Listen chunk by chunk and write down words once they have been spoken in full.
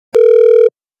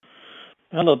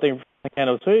Hello, thank you for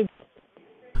the of sweet.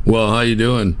 Well, how you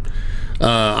doing?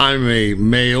 I'm a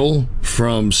male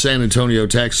from San Antonio,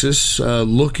 Texas,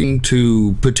 looking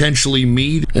to potentially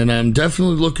meet, and I'm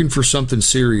definitely looking for something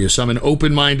serious. I'm an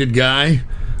open-minded guy.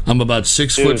 I'm about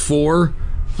 6'4".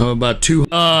 I'm about two.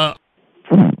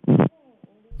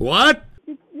 What?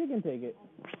 You can take it.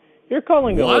 You're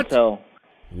calling a What? hotel.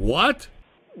 What?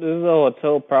 This is a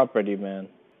hotel property, man.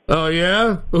 Oh,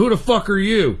 yeah? Who the fuck are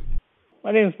you?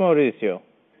 My name's Mauricio.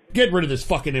 Get rid of this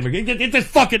fucking immigrant. Get this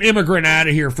fucking immigrant out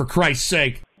of here, for Christ's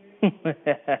sake.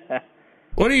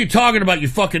 What are you talking about, you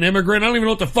fucking immigrant? I don't even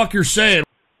know what the fuck you're saying.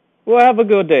 Well, have a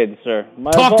good day, sir. My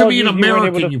Talk to me in apologies,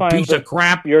 American, you piece of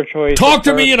crap. Your choice. Talk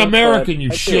to me in American, you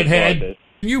shithead.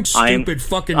 You stupid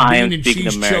fucking bean and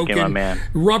cheese choking,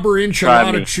 rubber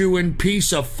enchilada chewing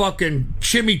piece of fucking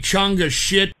chimichanga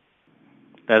shit.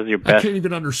 That's your best. I can't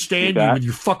even understand you with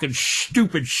your fucking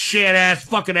stupid shit ass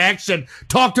fucking accent.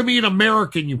 Talk to me in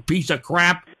American, you piece of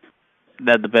crap.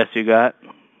 That the best you got?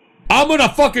 I'm gonna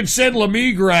fucking send La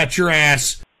Migra at your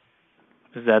ass.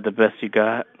 Is that the best you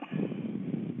got?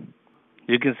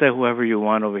 You can say whoever you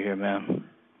want over here, man.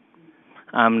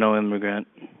 I'm no immigrant.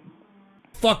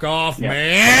 Fuck off,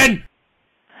 man.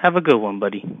 Have a good one,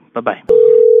 buddy. Bye-bye.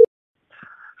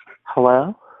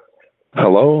 Hello?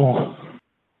 Hello?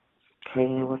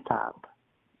 Hey, what's up?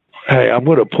 Hey, I'm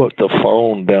going to put the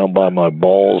phone down by my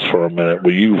balls for a minute.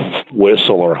 Will you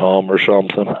whistle or hum or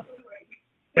something?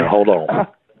 Here, hold on.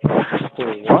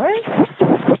 What?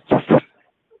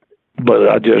 But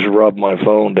I just rubbed my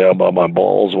phone down by my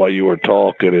balls while you were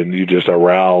talking, and you just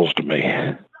aroused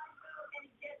me.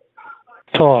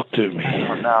 Talk to me.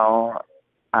 No,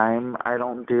 I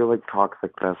don't do like talks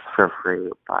like this for free,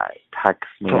 but text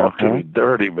me. Talk to me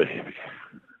dirty, baby.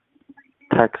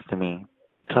 Text me.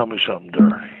 Tell me something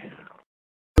dirty.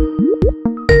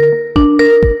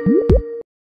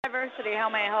 Diversity, how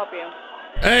may I help you?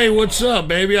 Hey, what's up,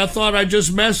 baby? I thought I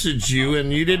just messaged you,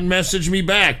 and you didn't message me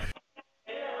back.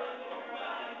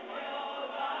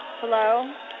 Hello?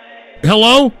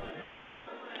 Hello?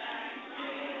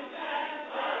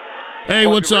 Hey,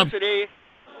 what's up?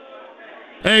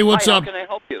 Hey, what's up? How can I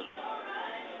help you?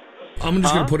 I'm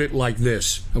just going to put it like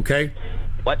this, okay?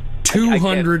 What?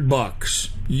 $200.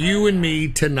 You and me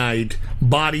tonight,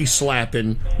 body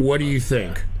slapping. What do you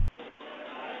think?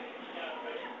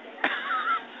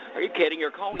 Are you kidding?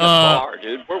 You're calling a bar,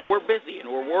 dude. We're busy and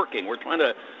we're working. We're trying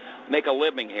to make a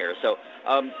living here. So,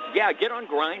 yeah, get on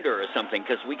Grindr or something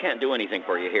because we can't do anything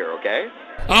for you here, okay?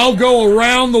 I'll go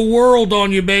around the world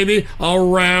on you, baby.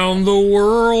 Around the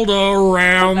world,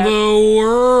 around the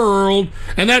world.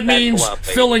 And that means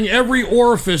filling every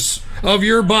orifice of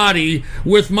your body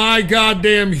with my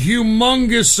goddamn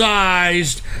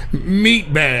humongous-sized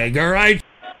meat bag, all right?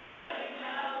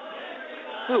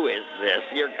 Who is this?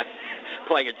 You're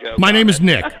playing a joke. My name is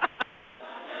Nick.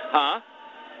 Huh?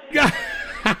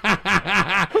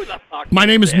 Who the fuck My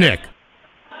name is Nick.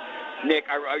 Nick,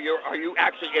 are you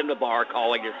actually in the bar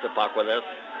calling us to fuck with us?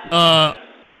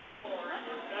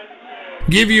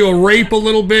 Give you a rape a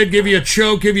little bit, give you a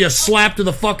choke, give you a slap to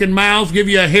the fucking mouth, give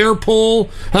you a hair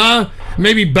pull, huh?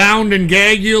 Maybe bound and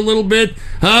gag you a little bit,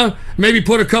 huh? Maybe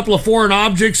put a couple of foreign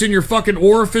objects in your fucking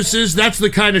orifices. That's the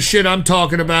kind of shit I'm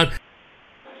talking about.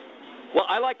 Well,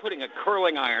 I like putting a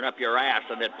curling iron up your ass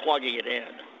and then plugging it in.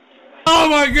 Oh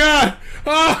my God!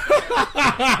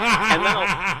 And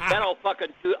then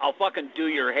I'll fucking do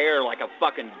your hair like a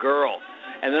fucking girl.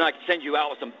 And then I can send you out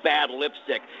with some bad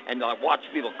lipstick and watch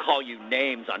people call you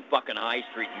names on fucking High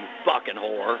Street, you fucking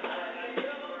whore.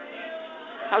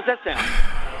 How's that sound?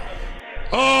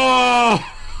 Oh!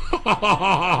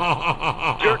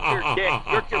 Jerk your dick.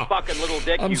 Jerk your fucking little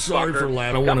dick, I'm you sorry fucker. for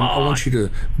that. I want you to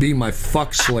be my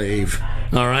fuck slave,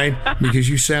 all right? Because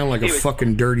you sound like a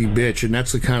fucking dirty bitch, and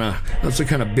that's the kind of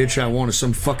bitch I want. Is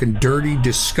some fucking dirty,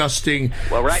 disgusting,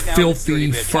 well, right now,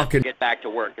 filthy bitch fucking. Get back to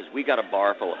work because we got a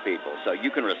bar full of people, so you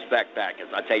can respect that.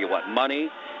 Because I tell you what, money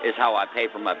is how I pay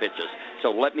for my bitches. So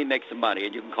let me make some money,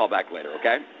 and you can call back later,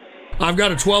 okay? I've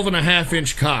got a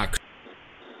 12.5-inch cock.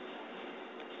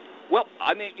 Well,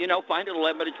 I mean, find an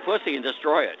 11-inch pussy and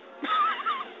destroy it.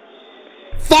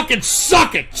 Fucking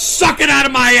suck it! Suck it out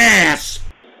of my ass!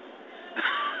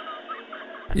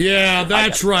 Yeah,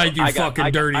 that's right, you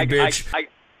fucking dirty bitch.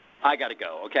 I gotta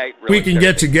go, okay? Really we can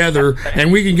get together, and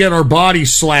we can get our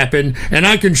bodies slapping, and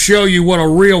I can show you what a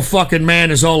real fucking man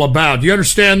is all about. Do you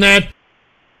understand that?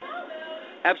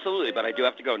 Absolutely, but I do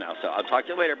have to go now, so I'll talk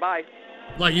to you later. Bye.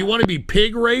 Like, you want to be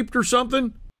pig raped or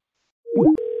something?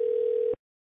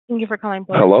 Thank you for calling.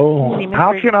 Hello?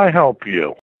 How can I help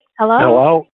you? Hello?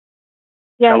 Hello?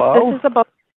 Yes, Hello? this is about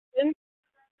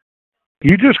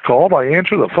You just called. I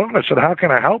answered the phone. I said, how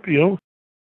can I help you?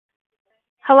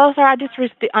 Hello, sir.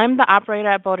 I'm the operator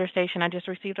at Boulder Station. I just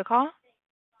received a call.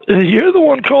 You're the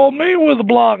one called me with a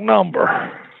block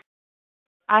number.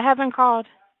 I haven't called.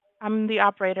 I'm the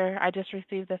operator. I just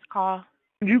received this call.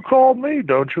 You called me.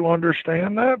 Don't you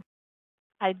understand that?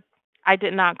 I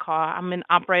did not call. I'm an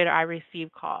operator. I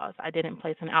receive calls. I didn't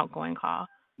place an outgoing call.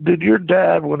 Did your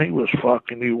dad, when he was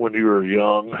fucking you when you were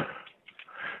young, One did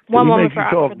he moment make you for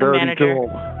talk the dirty manager. to him?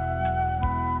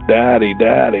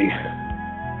 Daddy.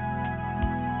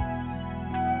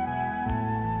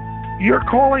 You're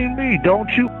calling me,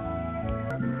 don't you?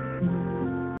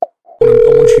 I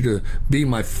want you to be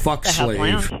my fuck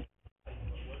slave.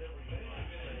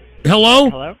 Hello?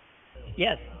 Hello?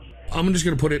 Yes. I'm just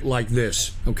going to put it like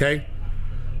this, okay?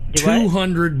 Do what?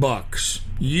 $200.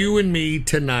 You and me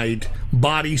tonight,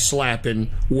 body slapping.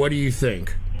 What do you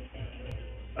think?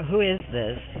 Who is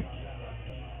this?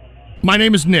 My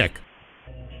name is Nick.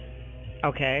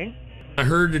 Okay. I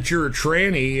heard that you're a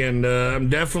tranny, and I'm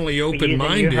definitely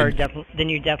open-minded. Then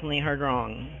you definitely heard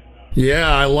wrong. Yeah,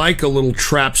 I like a little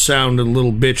trap-sounding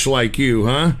little bitch like you,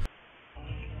 huh?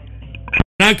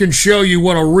 I can show you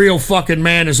what a real fucking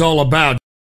man is all about.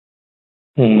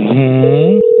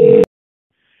 Mm-hmm.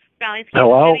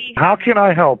 Hello? How can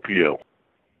I help you?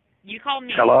 You called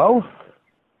me. Hello?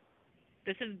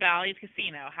 This is Bally's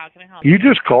Casino. How can I help you? You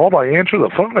just called. I answered the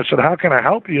phone. I said, how can I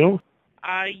help you?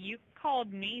 You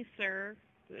called me, sir.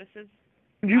 This is...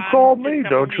 You called me.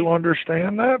 Don't you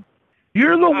understand that?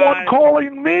 You're the one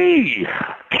calling me.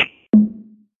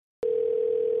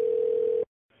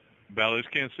 Bally's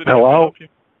Kansas City. Hello?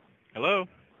 Hello?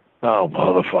 Oh,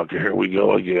 motherfucker, here we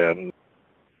go again.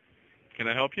 Can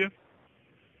I help you?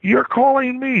 You're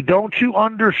calling me. Don't you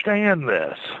understand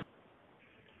this?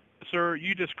 Sir,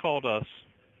 you just called us.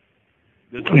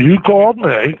 You called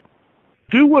me.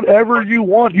 Do whatever you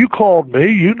want. You called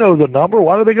me. You know the number.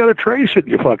 Why do they got to trace it,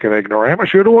 you fucking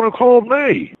ignoramus? You're the one who called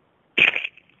me.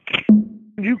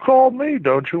 You called me.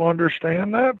 Don't you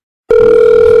understand that?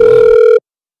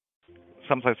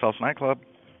 Someplace else nightclub.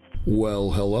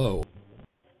 Well, hello.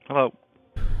 Hello.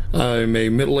 I'm a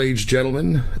middle-aged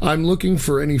gentleman. I'm looking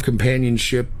for any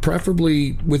companionship,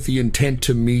 preferably with the intent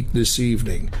to meet this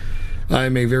evening.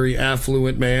 I'm a very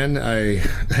affluent man. I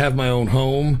have my own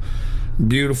home,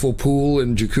 beautiful pool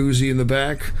and jacuzzi in the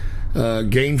back,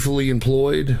 gainfully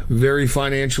employed, very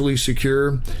financially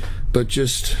secure, but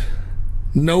just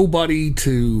nobody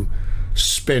to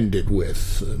spend it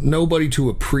with, nobody to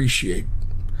appreciate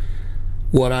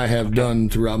what I have done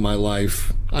throughout my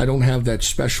life. I don't have that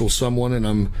special someone,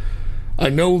 and I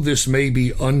know this may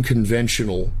be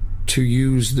unconventional to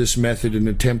use this method and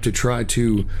attempt to try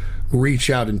to reach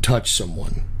out and touch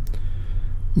someone,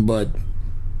 but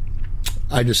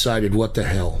I decided, what the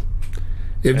hell?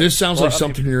 If this sounds like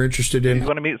something you're interested in... If you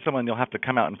want to meet someone, you'll have to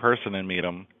come out in person and meet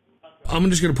them. I'm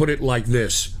just going to put it like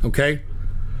this, okay?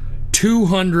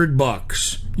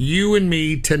 $200. You and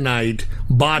me tonight,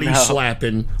 body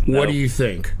slapping. What do you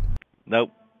think?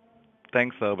 Nope.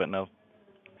 Thanks, though, but no.